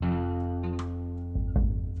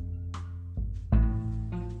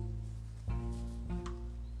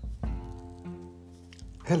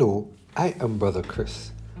Hello, I am Brother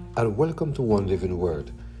Chris, and welcome to One Living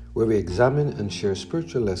Word, where we examine and share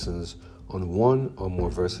spiritual lessons on one or more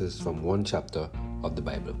verses from one chapter of the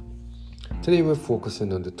Bible. Today we're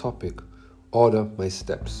focusing on the topic, Order My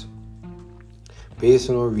Steps, based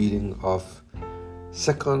on our reading of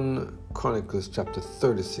 2 Chronicles chapter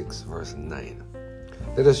 36, verse 9.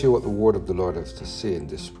 Let us hear what the word of the Lord has to say in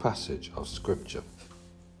this passage of Scripture.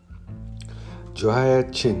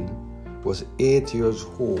 Jehoiachin was 8 years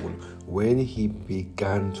old when he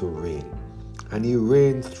began to reign, and he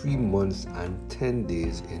reigned 3 months and 10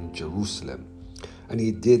 days in Jerusalem, and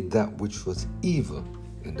he did that which was evil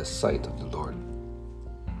in the sight of the Lord.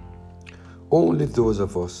 Only those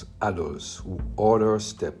of us adults who order our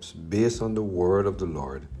steps based on the word of the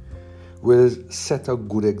Lord will set a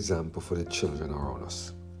good example for the children around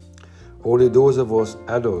us. Only those of us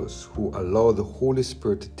adults who allow the Holy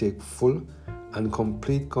Spirit to take full and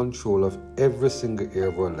complete control of every single area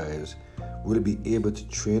of our lives will be able to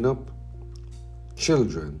train up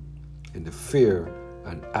children in the fear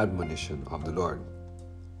and admonition of the Lord.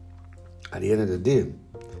 At the end of the day,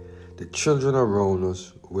 the children around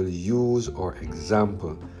us will use our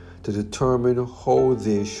example to determine how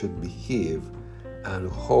they should behave and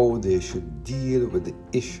how they should deal with the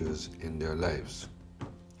issues in their lives.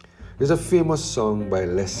 There's a famous song by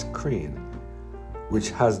Les Crane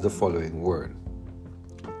which has the following word: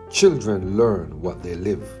 children learn what they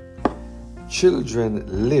live. Children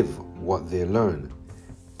live what they learn.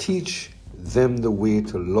 Teach them the way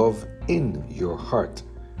to love in your heart,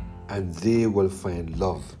 and they will find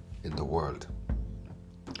love in the world.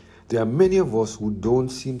 There are many of us who don't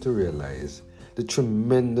seem to realize the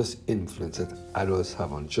tremendous influence that adults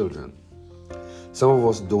have on children. Some of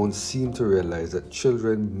us don't seem to realize that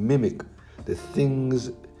children mimic the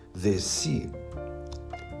things they see,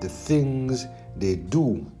 the things they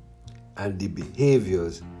do, and the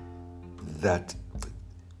behaviors that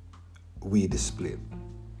we display.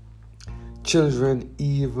 Children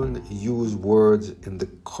even use words in the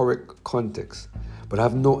correct context, but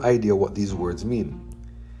have no idea what these words mean.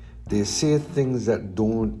 They say things that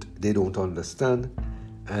they don't understand,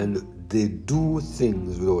 and they do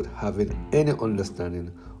things without having any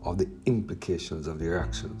understanding of the implications of their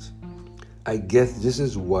actions. I guess this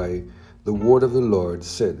is why the word of the Lord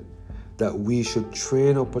said that we should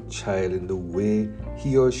train up a child in the way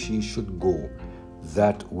he or she should go,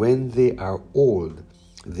 that when they are old,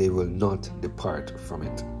 they will not depart from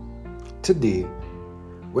it. Today,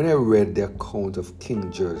 when I read the account of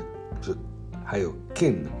King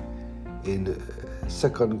Jehoiakim in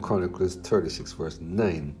 2 Chronicles 36 verse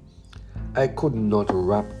 9, I could not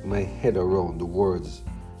wrap my head around the words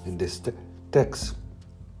in this text.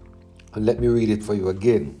 And let me read it for you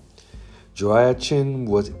again. Jehoiachin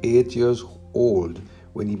was 8 years old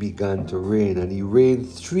when he began to reign, and he reigned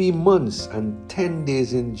 3 months and 10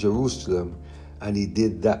 days in Jerusalem, and he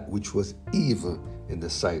did that which was evil in the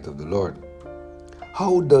sight of the Lord.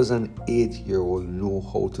 How does an 8-year-old know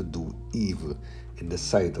how to do evil in the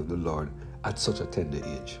sight of the Lord at such a tender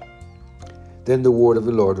age? Then the word of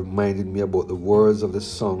the Lord reminded me about the words of the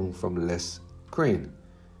song from Les Crane.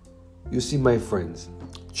 You see, my friends,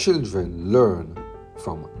 children learn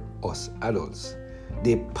from us adults.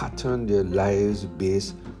 They pattern their lives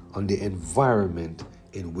based on the environment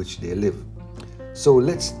in which they live. So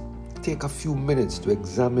let's take a few minutes to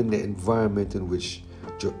examine the environment in which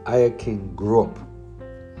Jehoiakim grew up.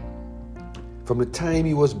 From the time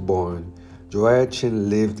he was born,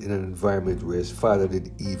 Jehoiachin lived in an environment where his father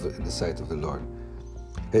did evil in the sight of the Lord.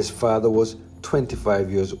 His father was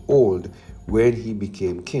 25 years old when he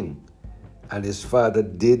became king, and his father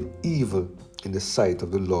did evil in the sight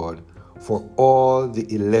of the Lord for all the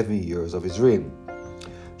 11 years of his reign.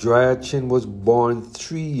 Jehoiachin was born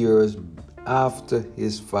 3 years after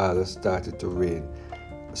his father started to reign,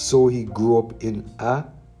 so he grew up in a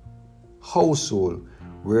household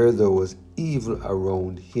where there was evil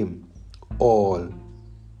around him all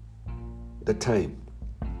the time.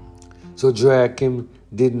 So Jehoiakim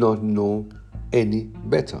did not know any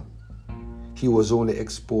better. He was only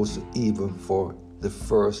exposed to evil for the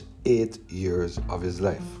first 8 years of his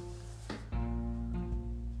life.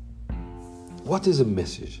 What is the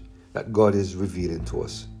message that God is revealing to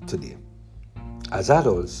us today? As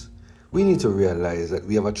adults, we need to realize that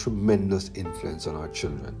we have a tremendous influence on our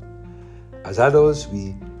children. As adults,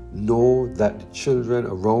 we know that the children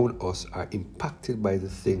around us are impacted by the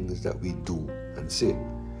things that we do and say.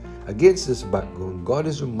 Against this background, God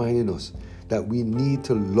is reminding us that we need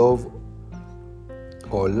to love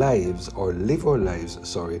our lives or live our lives,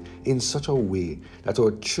 in such a way that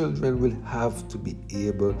our children will have to be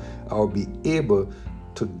able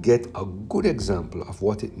to get a good example of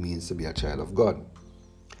what it means to be a child of God.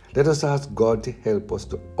 Let us ask God to help us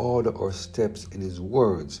to order our steps in His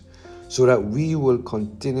words so that we will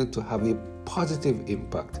continue to have a positive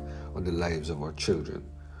impact on the lives of our children.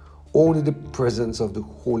 Only the presence of the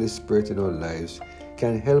Holy Spirit in our lives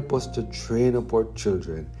can help us to train up our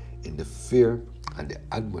children in the fear and the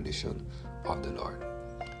admonition of the Lord.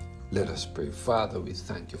 Let us pray. Father, we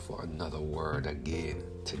thank you for another word again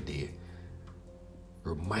today.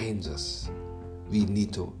 Reminds us we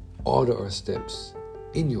need to order our steps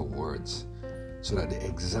in your words so that the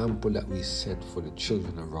example that we set for the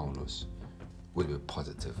children around us will be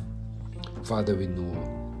positive. Father, we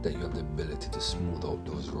know that you have the ability to smooth out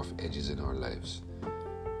those rough edges in our lives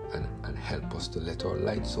and help us to let our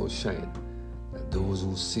light so shine that those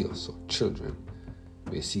who see us, our children,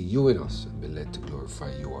 may see you in us and be led to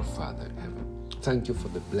glorify you, our Father in heaven. Thank you for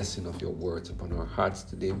the blessing of your words upon our hearts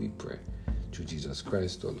today, we pray. Through Jesus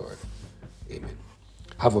Christ, our Lord. Amen.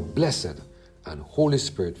 Have a blessed and Holy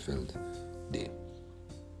Spirit-filled day.